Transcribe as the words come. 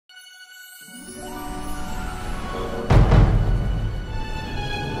At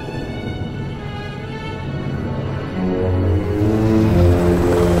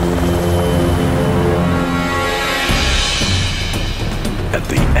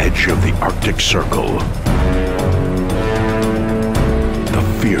the edge of the Arctic Circle, the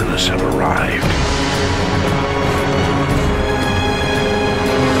fearless have arrived.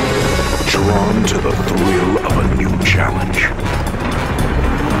 Drawn to the thrill of a new challenge.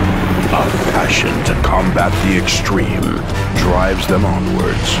 A passion to combat the extreme drives them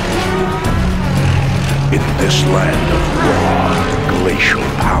onwards. In this land of raw, glacial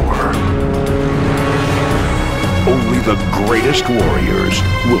power, only the greatest warriors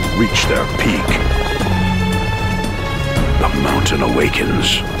will reach their peak. The mountain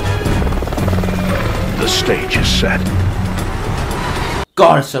awakens. The stage is set.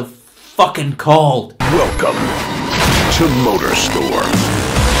 God, it's so fucking cold. Welcome to MotorStorm.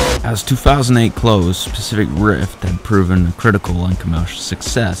 As 2008 closed, Pacific Rift had proven a critical and commercial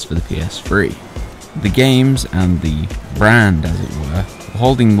success for the PS3. The games and the brand, as it were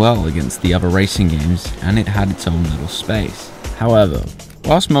holding well against the other racing games, and it had its own little space. However,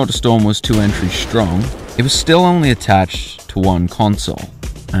 whilst MotorStorm was 2 entries strong, it was still only attached to one console.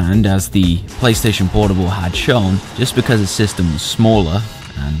 And as the PlayStation Portable had shown, just because the system was smaller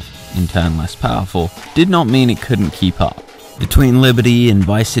and in turn less powerful, did not mean it couldn't keep up. Between Liberty and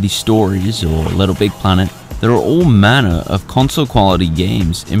Vice City Stories or Little Big Planet, there are all manner of console quality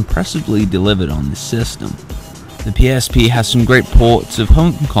games impressively delivered on this system. The PSP has some great ports of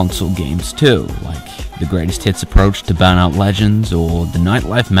home console games too, like the Greatest Hits approach to Burnout Legends or the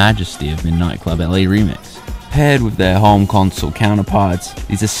Nightlife Majesty of Midnight Club LA Remix. Paired with their home console counterparts,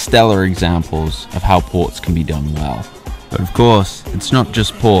 these are stellar examples of how ports can be done well. But of course, it's not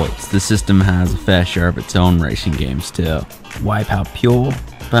just ports, the system has a fair share of its own racing games too. Wipeout Pure,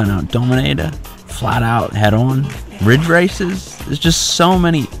 Burnout Dominator, Flat Out Head On, Ridge Races. There's just so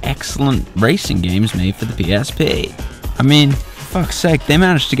many excellent racing games made for the PSP. I mean, for fuck's sake, they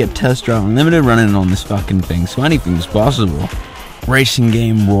managed to get Test Drive Unlimited running on this fucking thing, so anything's possible. Racing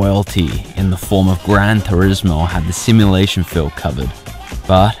game royalty in the form of Gran Turismo had the simulation feel covered,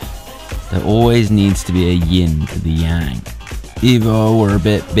 but there always needs to be a yin to the yang. Evo were a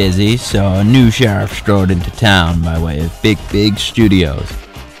bit busy, so a new sheriff strode into town by way of BigBig Studios,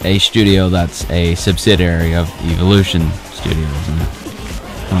 a studio that's a subsidiary of Evolution Studios.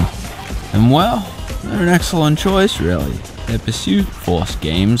 And well, they're an excellent choice really. Their Pursuit Force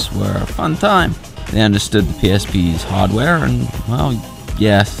games were a fun time. They understood the PSP's hardware and, well,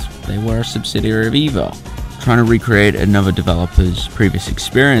 yes, they were a subsidiary of Evo. Trying to recreate another developer's previous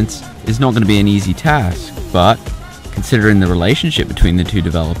experience is not going to be an easy task, but considering the relationship between the two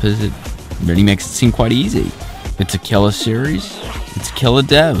developers, it really makes it seem quite easy. It's a killer series, it's a killer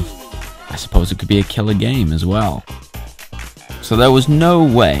dev. I suppose it could be a killer game as well. So there was no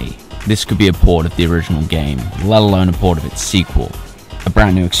way this could be a port of the original game, let alone a port of its sequel. A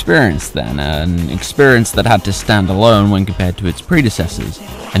brand new experience then, an experience that had to stand alone when compared to its predecessors,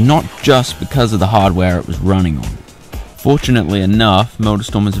 and not just because of the hardware it was running on. Fortunately enough,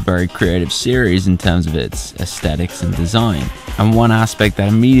 MotorStorm is a very creative series in terms of its aesthetics and design, and one aspect that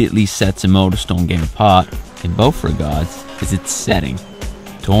immediately sets a MotorStorm game apart, in both regards, is its setting.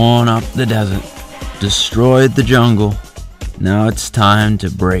 Torn up the desert, destroyed the jungle, now it's time to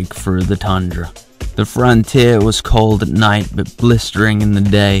break through the tundra. The frontier was cold at night but blistering in the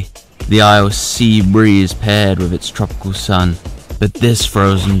day, the Iowa sea breeze paired with its tropical sun, but this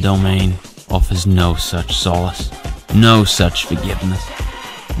frozen domain offers no such solace, no such forgiveness.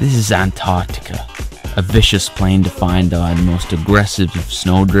 This is Antarctica, a vicious plane defined by the most aggressive of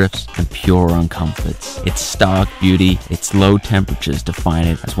snowdrifts and pure uncomforts. Its stark beauty, its low temperatures define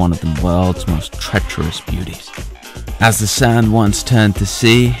it as one of the world's most treacherous beauties. As the sand once turned to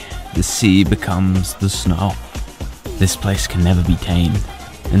sea, the sea becomes the snow. This place can never be tamed.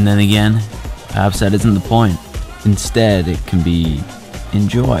 And then again, perhaps that isn't the point. Instead, it can be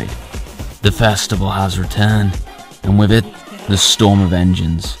enjoyed. The festival has returned, and with it, the storm of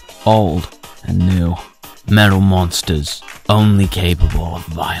engines, old and new. Metal monsters, only capable of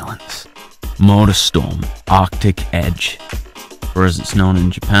violence. MotorStorm Arctic Edge. Or as it's known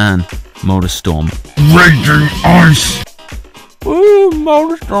in Japan, MotorStorm Raging Ice. Woo,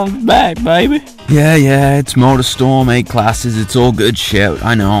 MotorStorm's back, baby. Yeah, it's MotorStorm, 8 classes, it's all good shit,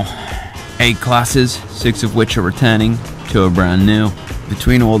 I know. 8 classes, 6 of which are returning, 2 are brand new.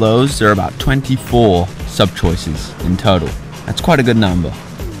 Between all those, there are about 24 sub-choices in total. That's quite a good number.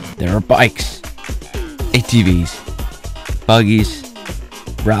 There are bikes, ATVs, buggies,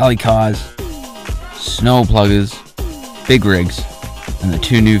 rally cars, snow pluggers, big rigs, and the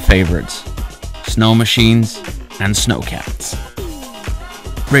 2 new favorites, snow machines, and snowcats.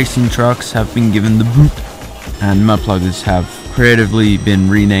 Racing trucks have been given the boot, and mudpluggers have creatively been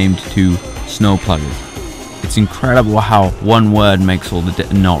renamed to snow pluggers. It's incredible how one word makes all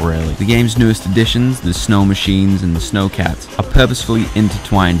the not really. The game's newest additions, the snow machines and the snowcats, are purposefully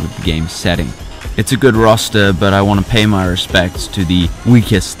intertwined with the game's setting. It's a good roster, but I want to pay my respects to the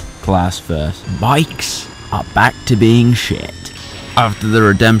weakest class first. Bikes are back to being shit. After the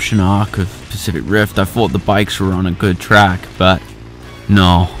redemption arc of Pacific Rift, I thought the bikes were on a good track, but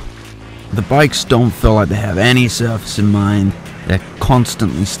no. The bikes don't feel like they have any surface in mind. They're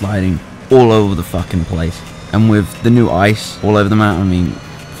constantly sliding all over the fucking place. And with the new ice all over the map, I mean,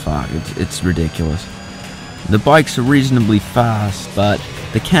 fuck, it's ridiculous. The bikes are reasonably fast, but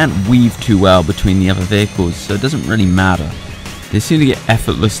they can't weave too well between the other vehicles, so it doesn't really matter. They seem to get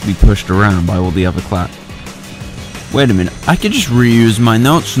effortlessly pushed around by all the other class. Wait a minute, I could just reuse my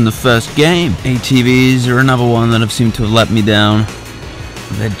notes from the first game. ATVs are another one that have seemed to have let me down.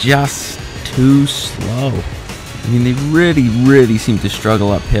 They're just too slow. I mean, they really seem to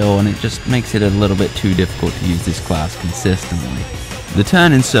struggle uphill, and it just makes it a little bit too difficult to use this class consistently. The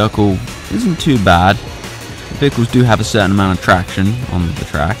turn-in circle isn't too bad. The vehicles do have a certain amount of traction on the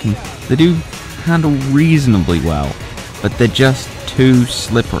track, and they do handle reasonably well, but they're just too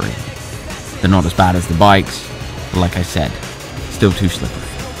slippery. They're not as bad as the bikes, but like I said, still too slippery.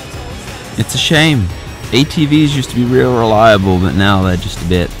 It's a shame. ATVs used to be real reliable, but now they're just a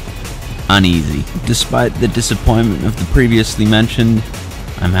bit uneasy. Despite the disappointment of the previously mentioned,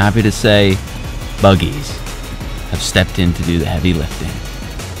 I'm happy to say buggies have stepped in to do the heavy lifting.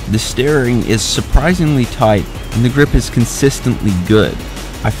 The steering is surprisingly tight and the grip is consistently good.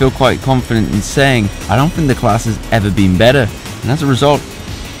 I feel quite confident in saying I don't think the class has ever been better, and as a result,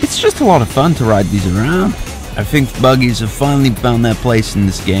 it's just a lot of fun to ride these around. I think buggies have finally found their place in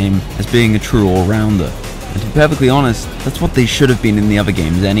this game as being a true all-rounder, and to be perfectly honest, that's what they should have been in the other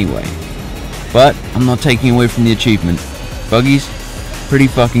games anyway. But I'm not taking away from the achievement. Buggies, pretty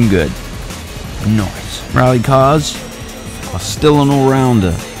fucking good. Nice. Rally cars are still an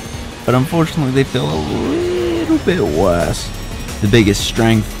all-rounder, but unfortunately they feel a little bit worse. The biggest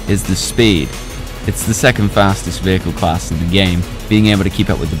strength is the speed. It's the second fastest vehicle class in the game, being able to keep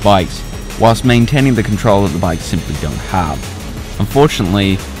up with the bikes, whilst maintaining the control that the bikes simply don't have.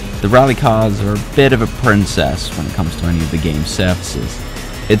 Unfortunately, the rally cars are a bit of a princess when it comes to any of the game's surfaces.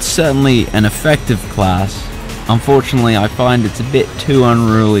 It's certainly an effective class. Unfortunately, I find it's a bit too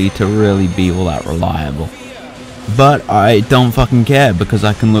unruly to really be all that reliable. But I don't fucking care because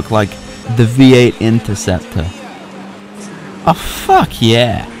I can look like the V8 Interceptor. Oh fuck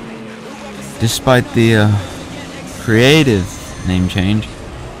yeah! Despite the creative name change,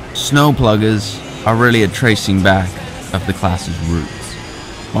 snow pluggers are really a tracing back of the class's roots.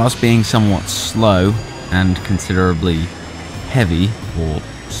 Whilst being somewhat slow and considerably heavy or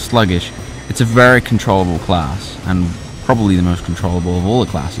sluggish, it's a very controllable class, and probably the most controllable of all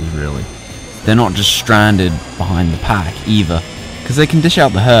the classes really. They're not just stranded behind the pack either, because they can dish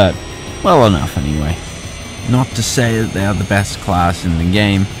out the hurt, well enough anyway. Not to say that they are the best class in the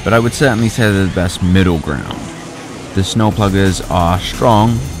game, but I would certainly say they're the best middle ground. The snowpluggers are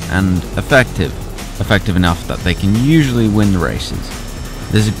strong and effective enough that they can usually win the races.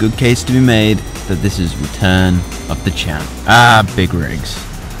 There's a good case to be made that this is Return of the Champ. Ah, big rigs.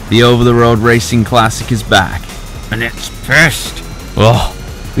 The over-the-road racing classic is back, and it's pissed. Oh,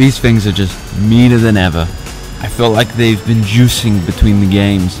 these things are just meaner than ever. I feel like they've been juicing between the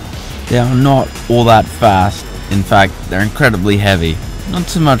games. They are not all that fast. In fact, they're incredibly heavy. Not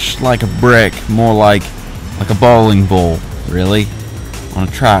so much like a brick, more like a bowling ball, really, on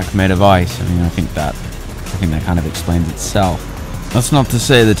a track made of ice. I mean, I think that kind of explains itself. That's not to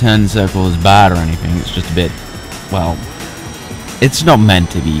say the turn circle is bad or anything. It's just a bit, well, it's not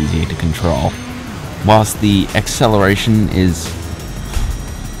meant to be easy to control. Whilst the acceleration is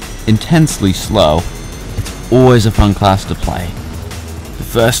intensely slow, it's always a fun class to play. The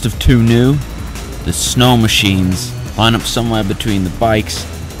first of two new, the snow machines, line up somewhere between the bikes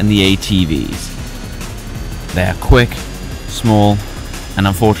and the ATVs. They are quick, small, and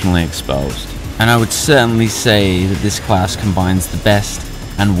unfortunately exposed. And I would certainly say that this class combines the best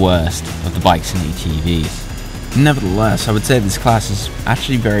and worst of the bikes and ATVs. Nevertheless, I would say this class is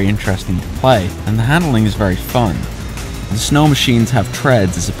actually very interesting to play, and the handling is very fun. The snow machines have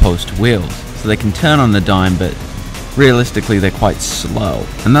treads as opposed to wheels, so they can turn on a dime, but realistically they're quite slow.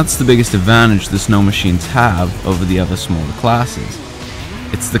 And that's the biggest advantage the snow machines have over the other smaller classes.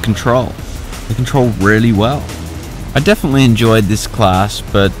 It's the control. They control really well. I definitely enjoyed this class,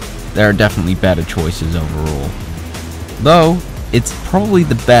 but there are definitely better choices overall. Though, it's probably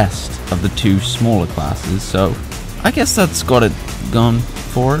the best of the two smaller classes, so I guess that's got it gone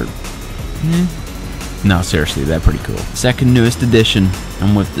for it. No, seriously, they're pretty cool. Second newest edition,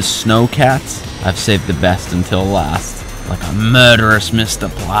 and with the Snowcats, I've saved the best until last, like a murderous Mr.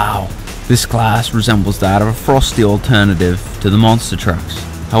 Plow. This class resembles that of a frosty alternative to the monster trucks.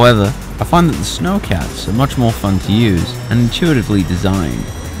 However, I find that the Snowcats are much more fun to use and intuitively designed.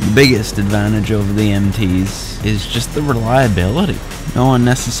 The biggest advantage over the MTs is just the reliability. No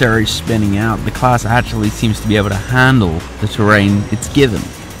unnecessary spinning out, the class actually seems to be able to handle the terrain it's given.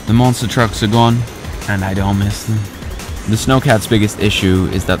 The monster trucks are gone, and I don't miss them. The Snowcat's biggest issue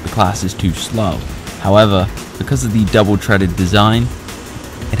is that the class is too slow. However, because of the double-treaded design,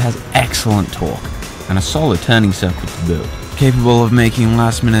 it has excellent torque and a solid turning circle to boot. Capable of making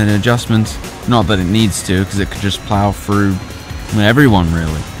last-minute adjustments, not that it needs to, because it could just plow through everyone,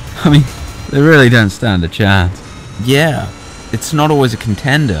 really. I mean, they really don't stand a chance. Yeah, it's not always a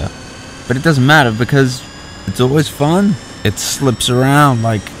contender, but it doesn't matter because it's always fun. It slips around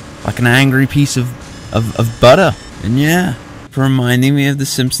like an angry piece of butter. And yeah, for reminding me of the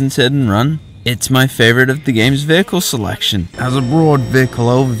Simpsons Hit and Run, it's my favorite of the game's vehicle selection. As a broad vehicle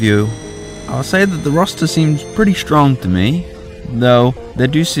overview, I'll say that the roster seems pretty strong to me, though there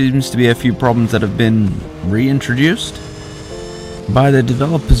do seems to be a few problems that have been reintroduced. By the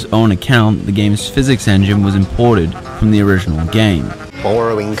developer's own account, the game's physics engine was imported from the original game.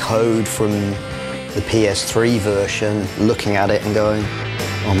 Borrowing code from the PS3 version, looking at it and going,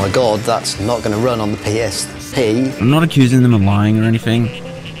 oh my god, that's not going to run on the PSP. I'm not accusing them of lying or anything.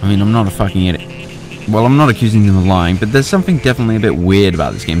 I mean, I'm not a fucking idiot. Well, I'm not accusing them of lying, but there's something definitely a bit weird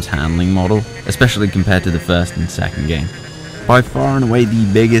about this game's handling model, especially compared to the first and second game. By far and away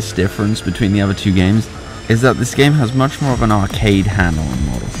the biggest difference between the other two games is that this game has much more of an arcade handling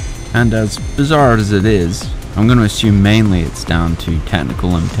model. And as bizarre as it is, I'm going to assume mainly it's down to technical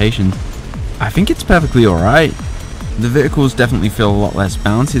limitations. I think it's perfectly alright. The vehicles definitely feel a lot less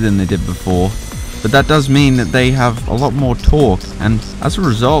bouncy than they did before, but that does mean that they have a lot more torque, and as a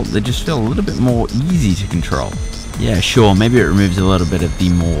result, they just feel a little bit more easy to control. Yeah, sure, maybe it removes a little bit of the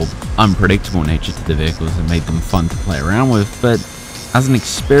more unpredictable nature to the vehicles and made them fun to play around with, but as an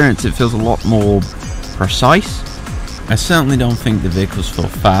experience, it feels a lot more precise. I certainly don't think the vehicles feel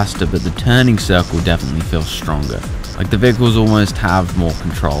faster, but the turning circle definitely feels stronger. Like the vehicles almost have more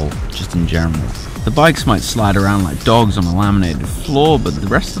control, just in general. The bikes might slide around like dogs on a laminated floor, but the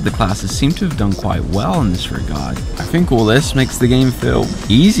rest of the classes seem to have done quite well in this regard. I think all this makes the game feel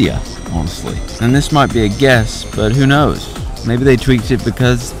easier, honestly. And this might be a guess, but who knows? Maybe they tweaked it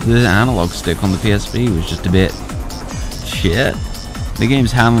because the analog stick on the PSP was just a bit shit. The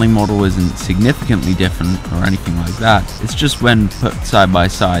game's handling model isn't significantly different or anything like that. It's just when put side by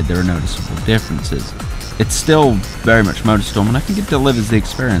side there are noticeable differences. It's still very much MotorStorm, and I think it delivers the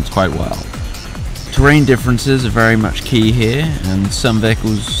experience quite well. Terrain differences are very much key here, and some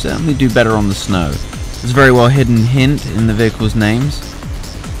vehicles certainly do better on the snow. There's a very well hidden hint in the vehicles' names.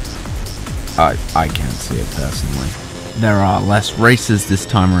 I can't see it personally. There are less races this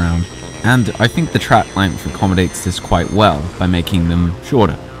time around, and I think the track length accommodates this quite well by making them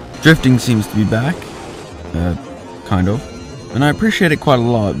shorter. Drifting seems to be back, kind of, and I appreciate it quite a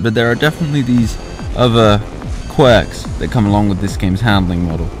lot, but there are definitely these other quirks that come along with this game's handling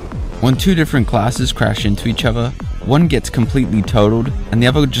model. When two different classes crash into each other, one gets completely totaled and the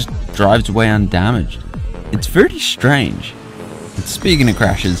other just drives away undamaged. It's very strange. And speaking of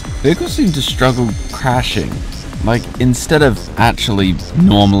crashes, vehicles seem to struggle crashing. Like, instead of actually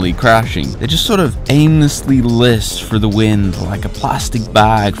normally crashing, they just sort of aimlessly list for the wind like a plastic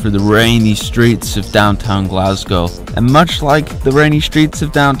bag for the rainy streets of downtown Glasgow. And much like the rainy streets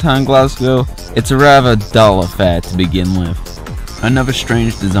of downtown Glasgow, it's a rather dull affair to begin with. Another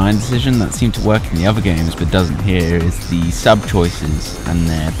strange design decision that seemed to work in the other games but doesn't here is the sub-choices and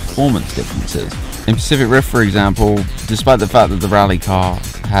their performance differences. In Pacific Rift, for example, despite the fact that the rally car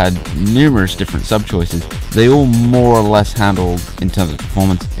had numerous different sub-choices, they all more or less handled, in terms of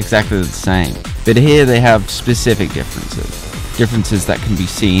performance, exactly the same. But here they have specific differences that can be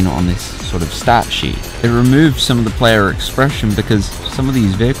seen on this sort of stat sheet. It removes some of the player expression because some of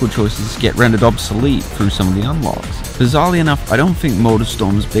these vehicle choices get rendered obsolete through some of the unlocks. Bizarrely enough, I don't think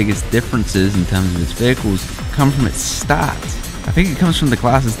MotorStorm's biggest differences in terms of its vehicles come from its stats. I think it comes from the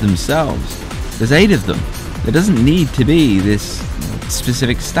classes themselves. There's 8 of them. There doesn't need to be this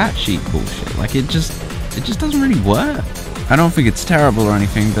specific stat sheet bullshit. Like, it just doesn't really work. I don't think it's terrible or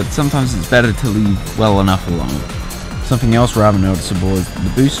anything, but sometimes it's better to leave well enough alone. Something else rather noticeable is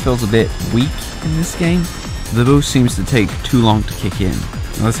the boost feels a bit weak in this game. The boost seems to take too long to kick in.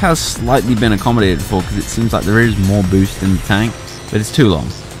 Now, this has slightly been accommodated for because it seems like there is more boost in the tank, but it's too long.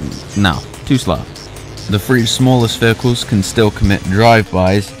 no, too slow. The 3 smallest vehicles can still commit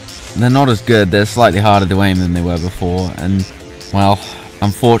drive-bys. They're not as good, they're slightly harder to aim than they were before, and, well,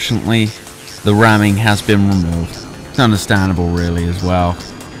 unfortunately, the ramming has been removed. It's understandable, really, as well.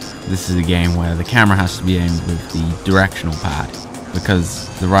 This is a game where the camera has to be aimed with the directional pad, because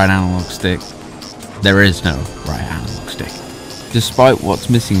the right analog stick, there is no right analog stick. Despite what's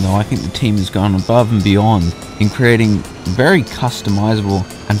missing though, I think the team has gone above and beyond in creating very customizable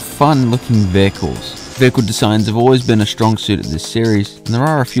and fun looking vehicles. Vehicle designs have always been a strong suit of this series, and there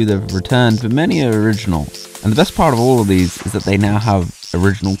are a few that have returned, but many are original. And the best part of all of these is that they now have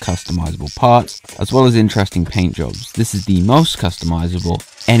original customizable parts, as well as interesting paint jobs. This is the most customizable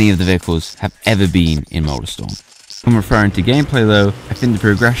any of the vehicles have ever been in MotorStorm. When referring to gameplay though, I think the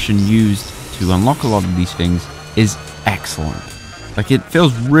progression used to unlock a lot of these things is excellent. Like, it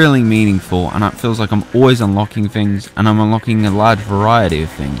feels really meaningful, and it feels like I'm always unlocking things, and I'm unlocking a large variety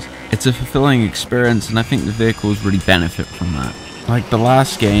of things. It's a fulfilling experience, and I think the vehicles really benefit from that. Like the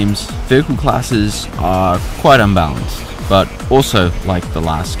last games, vehicle classes are quite unbalanced, but also, like the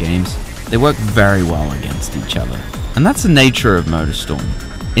last games, they work very well against each other. And that's the nature of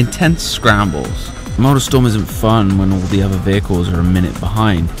MotorStorm. Intense scrambles. MotorStorm isn't fun when all the other vehicles are a minute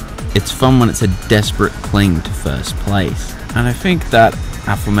behind. It's fun when it's a desperate cling to first place. And I think that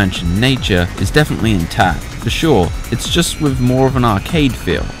aforementioned nature is definitely intact. For sure, it's just with more of an arcade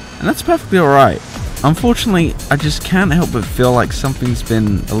feel. And that's perfectly alright. Unfortunately, I just can't help but feel like something's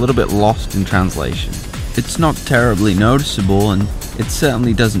been a little bit lost in translation. It's not terribly noticeable, and it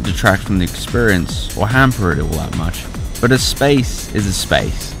certainly doesn't detract from the experience or hamper it all that much. But a space is a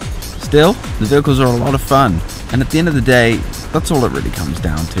space. Still, the vehicles are a lot of fun, and at the end of the day, that's all it really comes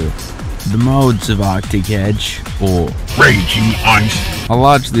down to. The modes of Arctic Edge, or Raging Ice, are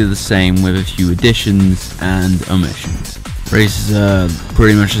largely the same with a few additions and omissions. Races are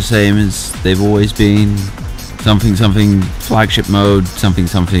pretty much the same as they've always been. Something something flagship mode, something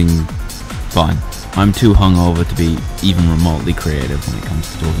something fun. I'm too hungover to be even remotely creative when it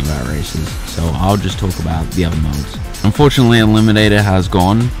comes to talking about races, so I'll just talk about the other modes. Unfortunately, Eliminator has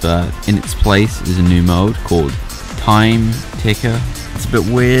gone, but in its place is a new mode called Time Ticker. It's a bit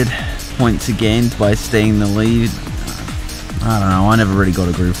weird. Points are gained by staying in the lead. I don't know, I never really got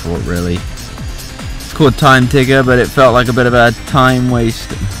a groove for it, really. It's called Time Ticker, but it felt like a bit of a time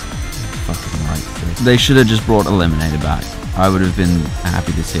waste. Fucking right. They should have just brought Eliminator back. I would have been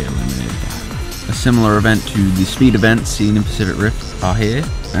happy to see Eliminator back. A similar event to the speed events seen in Pacific Rift are here,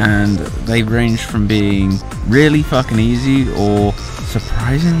 and they range from being really fucking easy or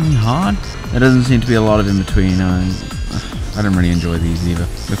surprisingly hard. There doesn't seem to be a lot of in between. I didn't really enjoy these either.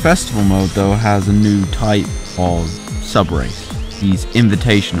 The festival mode though has a new type of sub-race. These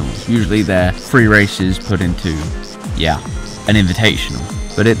invitationals. Usually they're free races put into, an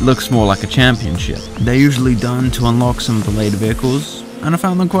invitational. But it looks more like a championship. They're usually done to unlock some of the later vehicles, and I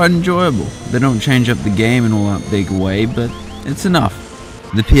found them quite enjoyable. They don't change up the game in all that big a way, but it's enough.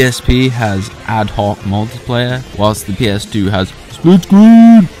 The PSP has ad hoc multiplayer, whilst the PS2 has split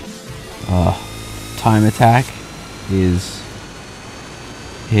screen. Time Attack is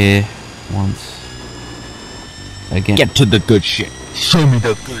here once again. Get to the good shit. Show me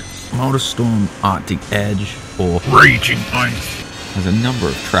the goods. MotorStorm Arctic Edge, or Raging Ice, has a number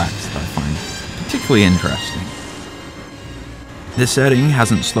of tracks that I find particularly interesting. This setting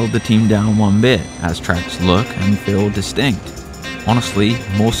hasn't slowed the team down one bit, as tracks look and feel distinct. Honestly,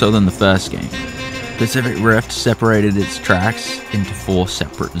 more so than the first game. Pacific Rift separated its tracks into 4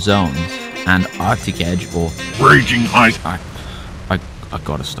 separate zones, and Arctic Edge, or Raging Ice, I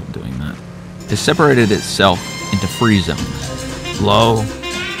gotta stop doing that. It separated itself into 3 zones. Low,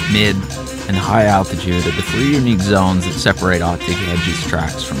 mid, and high altitude are the 3 unique zones that separate Arctic Edge's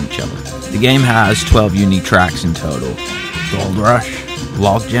tracks from each other. The game has 12 unique tracks in total. Gold Rush,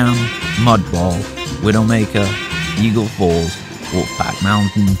 Logjam, Mudball, Widowmaker, Eagle Falls, Wolfpack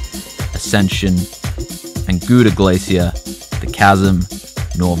Mountain, Ascension, and Gouda Glacier, the Chasm,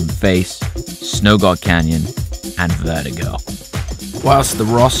 Northern Face, Snow God Canyon, and Vertigo. Whilst the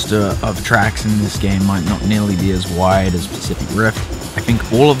roster of tracks in this game might not nearly be as wide as Pacific Rift, I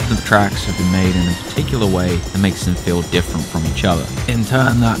think all of the tracks have been made in a particular way that makes them feel different from each other. In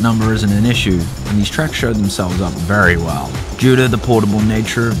turn, that number isn't an issue, and these tracks show themselves up very well. Due to the portable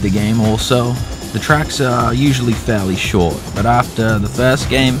nature of the game also, the tracks are usually fairly short, but after the first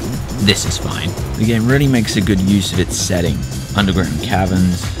game, this is fine. The game really makes a good use of its setting. Underground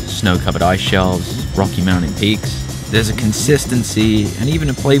caverns, snow-covered ice shelves, rocky mountain peaks. There's a consistency and even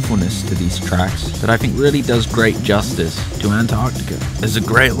a playfulness to these tracks that I think really does great justice to Antarctica. There's a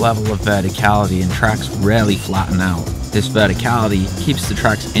great level of verticality and tracks rarely flatten out. This verticality keeps the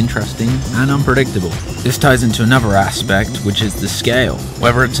tracks interesting and unpredictable. This ties into another aspect, which is the scale.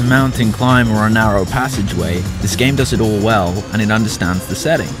 Whether it's a mountain climb or a narrow passageway, this game does it all well and it understands the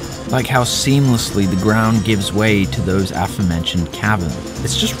setting. Like how seamlessly the ground gives way to those aforementioned caverns.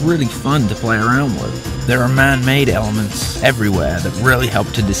 It's just really fun to play around with. There are man-made elements everywhere that really help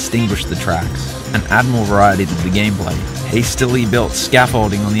to distinguish the tracks and add more variety to the gameplay. Hastily built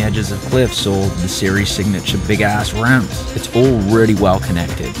scaffolding on the edges of cliffs or the series signature big-ass ramps. It's all really well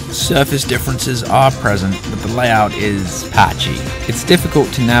connected. Surface differences are present, but the layout is patchy. It's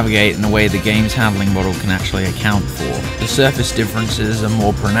difficult to navigate in a way the game's handling model can actually account for. The surface differences are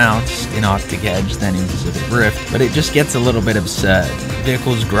more pronounced in Arctic Edge than in Pacific Rift, but it just gets a little bit absurd.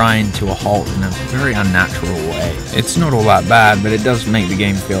 Vehicles grind to a halt in a very unnatural way. It's not all that bad, but it does make the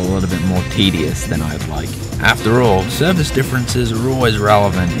game feel a little bit more tedious than I'd like. After all, surface differences are always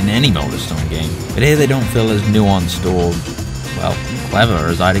relevant in any MotorStorm game, but here they don't feel as nuanced or, well, clever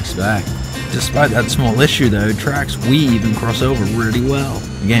as I'd expect. Despite that small issue though, tracks weave and cross over really well.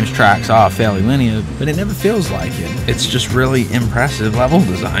 The game's tracks are fairly linear, but it never feels like it. It's just really impressive level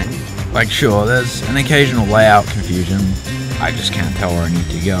design. Like sure, there's an occasional layout confusion, I just can't tell where I need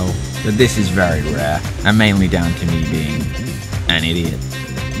to go, but this is very rare, and mainly down to me being an idiot.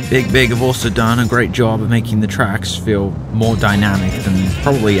 BigBig have also done a great job of making the tracks feel more dynamic than they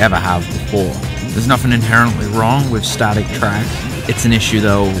probably ever have before. There's nothing inherently wrong with static tracks. It's an issue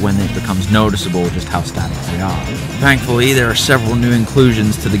though when it becomes noticeable just how static they are. Thankfully, there are several new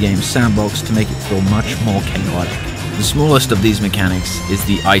inclusions to the game's sandbox to make it feel much more chaotic. The smallest of these mechanics is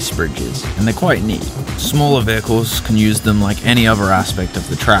the ice bridges, and they're quite neat. Smaller vehicles can use them like any other aspect of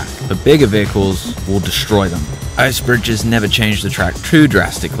the track, but bigger vehicles will destroy them. Ice bridges never change the track too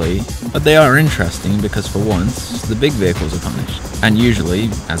drastically, but they are interesting because for once, the big vehicles are punished. And usually,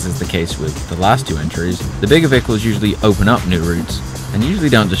 as is the case with the last two entries, the bigger vehicles usually open up new routes, and usually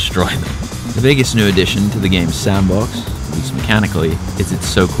don't destroy them. The biggest new addition to the game's sandbox, at least mechanically, is its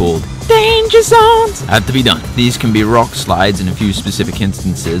so-called danger zones. Had to be done. These can be rock slides in a few specific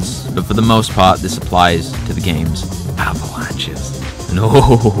instances, but for the most part this applies to the game's avalanches. And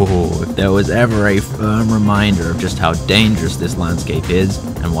oh, if there was ever a firm reminder of just how dangerous this landscape is,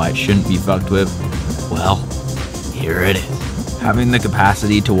 and why it shouldn't be fucked with, well, here it is. Having the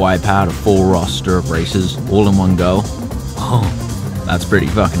capacity to wipe out a full roster of races all in one go, oh, that's pretty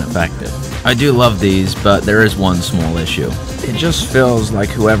fucking effective. I do love these, but there is one small issue. It just feels like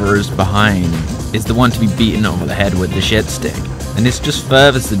whoever is behind is the one to be beaten over the head with the shit stick, and this just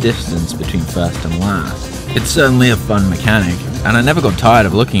furthers the distance between first and last. It's certainly a fun mechanic, and I never got tired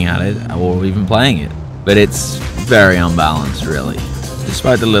of looking at it or even playing it, but it's very unbalanced really.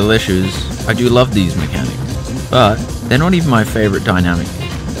 Despite the little issues, I do love these mechanics, but they're not even my favorite dynamic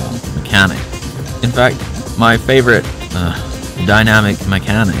mechanic. In fact, my favorite dynamic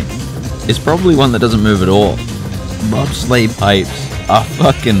mechanic is probably one that doesn't move at all. Bobsleigh pipes are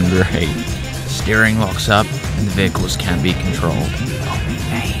fucking great. Steering locks up and the vehicles can be controlled.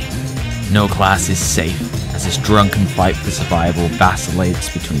 Oh, no class is safe as this drunken fight for survival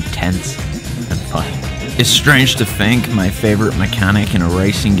vacillates between tense and funny. It's strange to think my favorite mechanic in a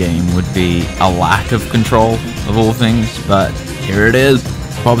racing game would be a lack of control of all things, but here it is.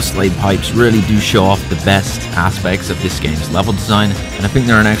 Bobsleigh pipes really do show off the best aspects of this game's level design, and I think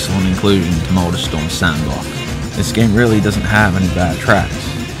they're an excellent inclusion to MotorStorm's sandbox. This game really doesn't have any bad tracks,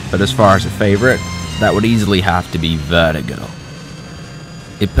 but as far as a favorite, that would easily have to be Vertigo.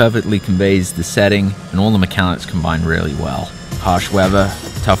 It perfectly conveys the setting, and all the mechanics combine really well. Harsh weather,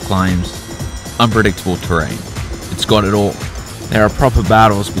 tough climbs, unpredictable terrain. It's got it all. There are proper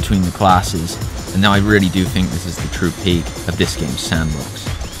battles between the classes, and I really do think this is the true peak of this game's sandbox.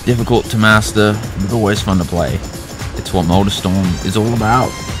 Difficult to master, but always fun to play. It's what MotorStorm is all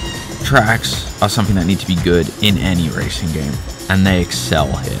about. Tracks are something that need to be good in any racing game, and they excel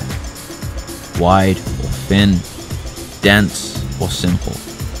here. Wide or thin, dense or simple.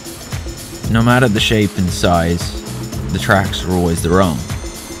 No matter the shape and size, the tracks are always their own,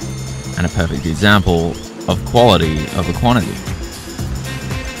 and a perfect example of quality over quantity.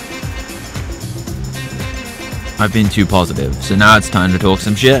 I've been too positive, so now it's time to talk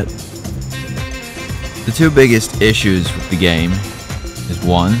some shit. The two biggest issues with the game is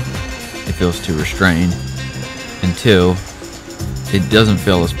 1, it feels too restrained, and 2, it doesn't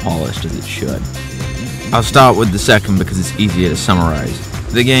feel as polished as it should. I'll start with the second because it's easier to summarize.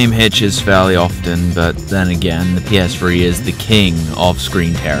 The game hitches fairly often, but then again, the PS3 is the king of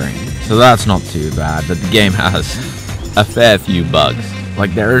screen tearing, so that's not too bad, but the game has a fair few bugs.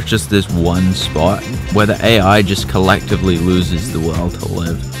 Like, there is just this one spot where the AI just collectively loses the will to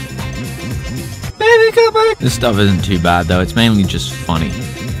live. Baby, come back. This stuff isn't too bad though, it's mainly just funny.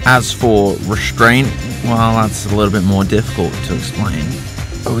 As for restraint, well, that's a little bit more difficult to explain.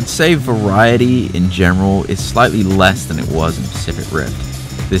 I would say variety in general is slightly less than it was in Pacific Rift.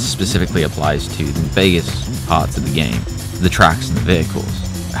 This specifically applies to the biggest parts of the game, the tracks and the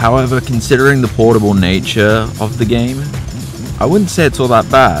vehicles. However, considering the portable nature of the game, I wouldn't say it's all that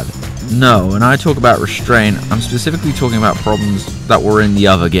bad. No, when I talk about restraint, I'm specifically talking about problems that were in the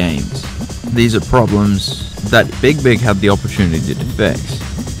other games. These are problems that BigBig had the opportunity to fix,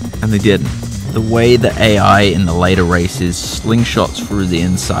 and they didn't. The way the AI in the later races slingshots through the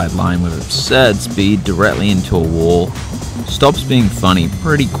inside line with absurd speed directly into a wall stops being funny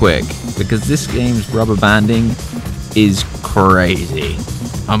pretty quick, because this game's rubber banding is crazy.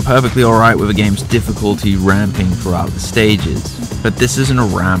 I'm perfectly alright with a game's difficulty ramping throughout the stages, but this isn't a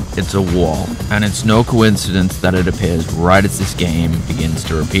ramp, it's a wall, and it's no coincidence that it appears right as this game begins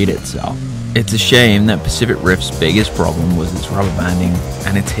to repeat itself. It's a shame that Pacific Rift's biggest problem was its rubber banding,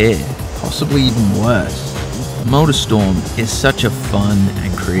 and it's here, possibly even worse. MotorStorm is such a fun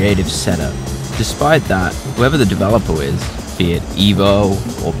and creative setup. Despite that, whoever the developer is, be it Evo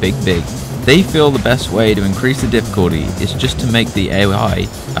or BigBig, they feel the best way to increase the difficulty is just to make the AI,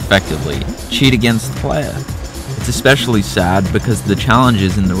 effectively, cheat against the player. It's especially sad because the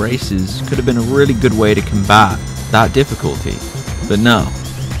challenges in the races could have been a really good way to combat that difficulty. But no,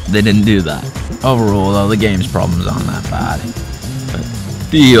 they didn't do that. Overall though, the game's problems aren't that bad.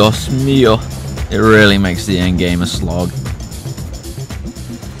 But Dios mío, it really makes the endgame a slog.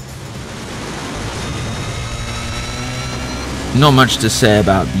 Not much to say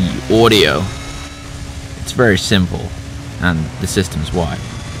about the audio. It's very simple, and the system's wide,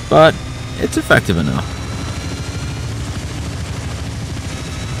 but it's effective enough.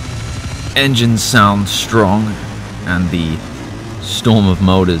 Engines sound strong, and the storm of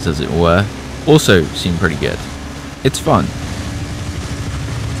motors, as it were, also seem pretty good. It's fun.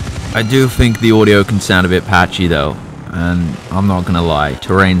 I do think the audio can sound a bit patchy though, and I'm not gonna lie,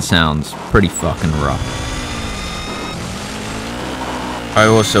 terrain sounds pretty fucking rough. I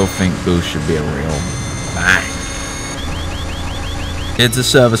also think boost should be a real bang. It's a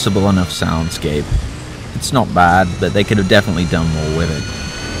serviceable enough soundscape. It's not bad, but they could have definitely done more with it.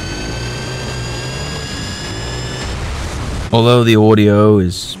 Although the audio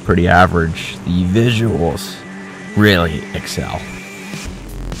is pretty average, the visuals really excel.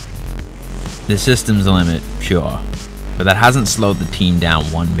 The system's a limit, sure, but that hasn't slowed the team down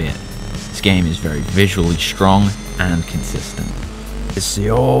one bit. This game is very visually strong and consistent. It's the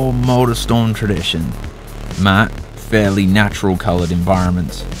old MotorStorm tradition. Matte, fairly natural coloured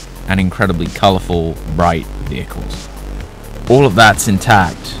environments, and incredibly colourful, bright vehicles. All of that's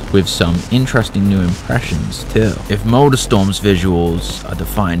intact, with some interesting new impressions too. If MotorStorm's visuals are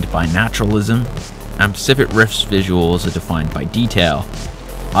defined by naturalism, and Pacific Rift's visuals are defined by detail,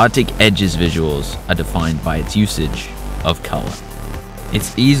 Arctic Edge's visuals are defined by its usage of colour.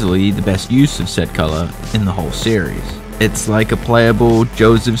 It's easily the best use of said colour in the whole series. It's like a playable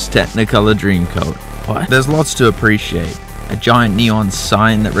Joseph's Technicolor Dreamcoat. What? There's lots to appreciate. A giant neon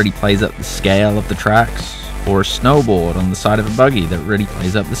sign that really plays up the scale of the tracks, or a snowboard on the side of a buggy that really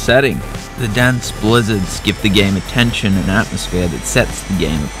plays up the setting. The dense blizzards give the game a tension and atmosphere that sets the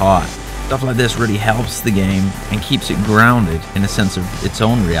game apart. Stuff like this really helps the game and keeps it grounded in a sense of its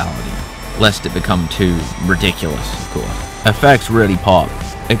own reality, lest it become too ridiculous, of course. Effects really pop.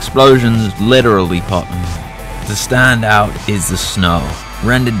 Explosions literally pop. The standout is the snow.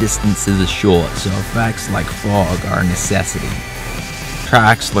 Render distances are short, so effects like fog are a necessity.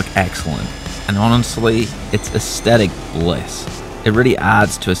 Tracks look excellent, and honestly, it's aesthetic bliss. It really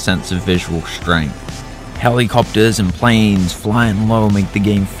adds to a sense of visual strength. Helicopters and planes flying low make the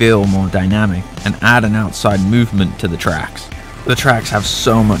game feel more dynamic and add an outside movement to the tracks. The tracks have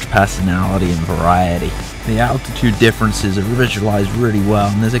so much personality and variety. The altitude differences are visualized really well,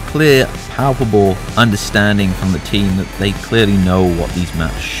 and there's a clear, palpable understanding from the team that they clearly know what these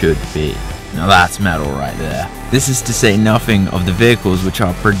maps should be. Now that's metal right there. This is to say nothing of the vehicles, which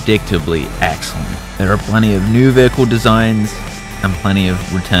are predictably excellent. There are plenty of new vehicle designs and plenty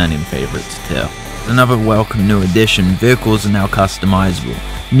of returning favorites too. Another welcome new addition, vehicles are now customizable.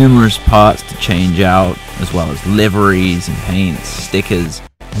 Numerous parts to change out, as well as liveries and paints, stickers,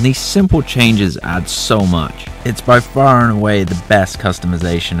 and these simple changes add so much. It's by far and away the best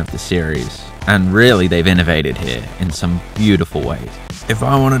customization of the series, and really they've innovated here in some beautiful ways. If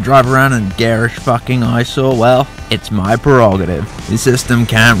I want to drive around in garish fucking eyesore, well, it's my prerogative. The system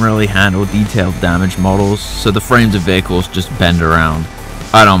can't really handle detailed damage models, so the frames of vehicles just bend around.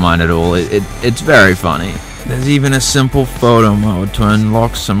 I don't mind at all, it's very funny. There's even a simple photo mode to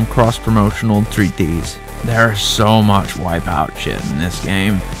unlock some cross-promotional treaties. There is so much Wipeout shit in this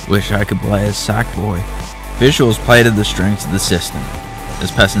game. Wish I could play as Sackboy. Visuals play to the strengths of the system.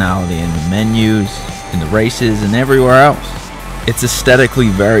 There's personality in the menus, in the races, and everywhere else. It's aesthetically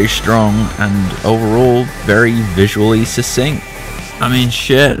very strong and overall very visually succinct. I mean,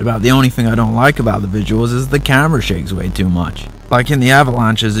 shit, about the only thing I don't like about the visuals is the camera shakes way too much. Like in the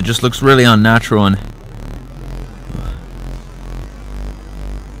avalanches, it just looks really unnatural and...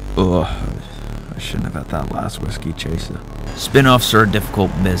 Ugh, I shouldn't have had that last whiskey chaser. Spin-offs are a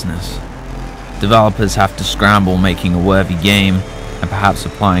difficult business. Developers have to scramble making a worthy game and perhaps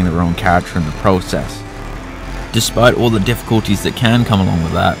applying their own character in the process. Despite all the difficulties that can come along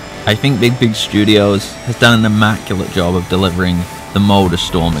with that, I think BigBig Studios has done an immaculate job of delivering the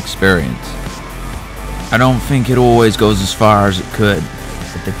MotorStorm experience. I don't think it always goes as far as it could,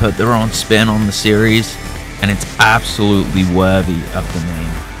 but they put their own spin on the series, and it's absolutely worthy of the name.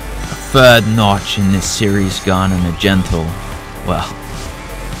 A third notch in this series gun and a gentle, well,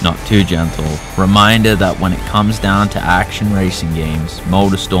 not too gentle, reminder that when it comes down to action racing games,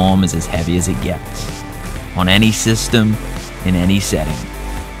 MotorStorm is as heavy as it gets. On any system, in any setting,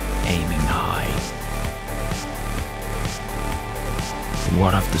 aiming high.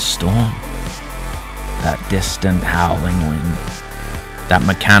 What of the storm? That distant howling wind, that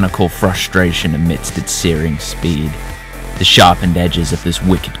mechanical frustration amidst its searing speed. The sharpened edges of this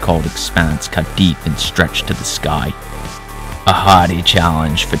wicked cold expanse cut deep and stretched to the sky. A hardy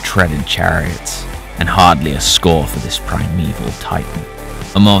challenge for treaded chariots, and hardly a score for this primeval titan.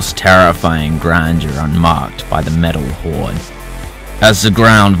 A most terrifying grandeur unmarked by the metal horde. As the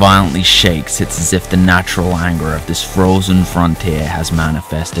ground violently shakes, it's as if the natural anger of this frozen frontier has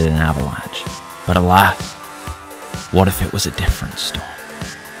manifested an avalanche. But alas, what if it was a different storm?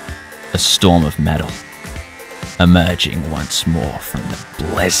 A storm of metal, emerging once more from the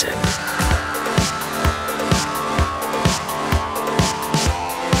blizzard.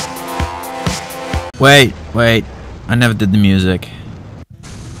 Wait, I never did the music.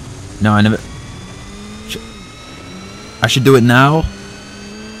 No, I never... I should do it now?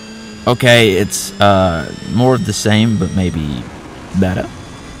 Okay, it's more of the same, but maybe better.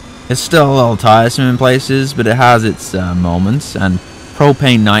 It's still a little tiresome in places, but it has its moments, and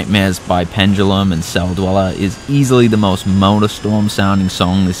Propane Nightmares by Pendulum and Cell Dweller is easily the most MotorStorm sounding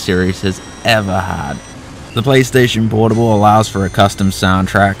song this series has ever had. The PlayStation Portable allows for a custom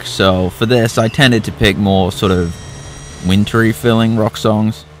soundtrack, so for this I tended to pick more sort of wintry feeling rock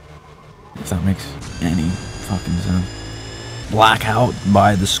songs, if that makes any fucking sense. Blackout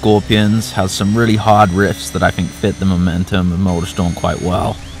by the Scorpions has some really hard riffs that I think fit the momentum of MotorStorm quite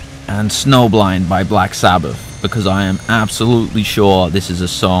well. And Snowblind by Black Sabbath, because I am absolutely sure this is a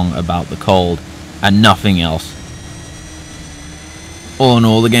song about the cold and nothing else. All in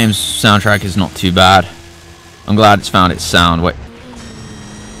all, the game's soundtrack is not too bad. I'm glad it's found its sound. Wait,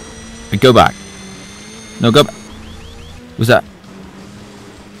 go back. No, go back. Was that...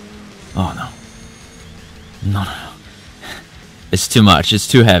 Oh no. No. It's too much. It's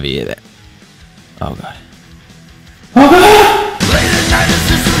too heavy. Oh god. Late at night, the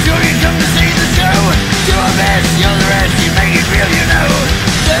system's sure you come to see the show. Do our best, you're the rest, you make it real, you know.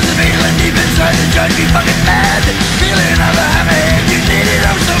 There's a feeling deep inside that drives me fucking mad. Feeling of a hammerhead, you need it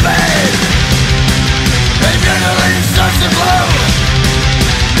oh so bad. Adrenaline starts to flow,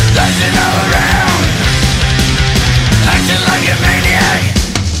 dashing all around, acting like a maniac.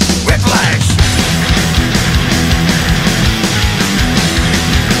 Whiplash.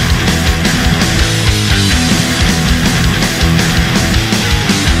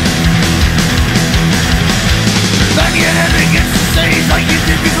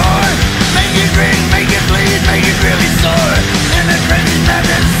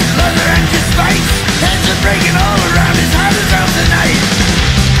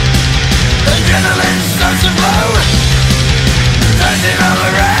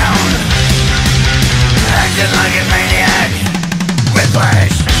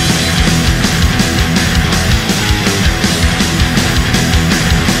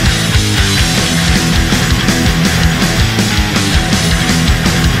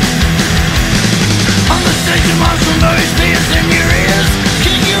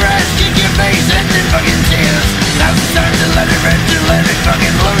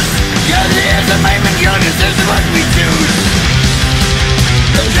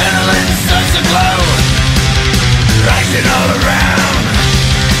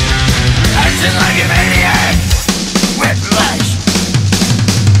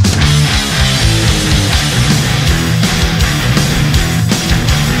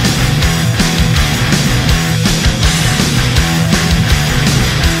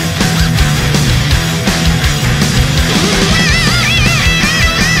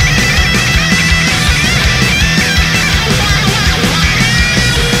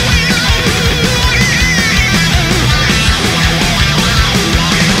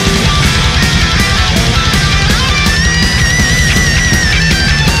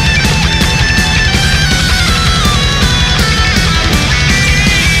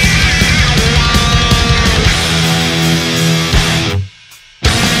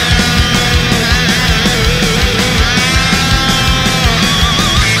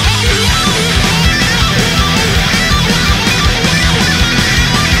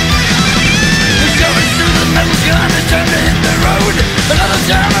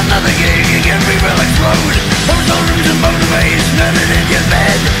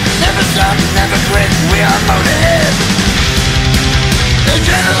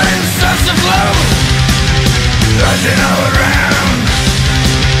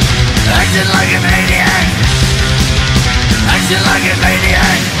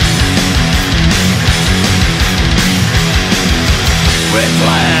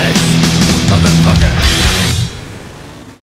 Redline.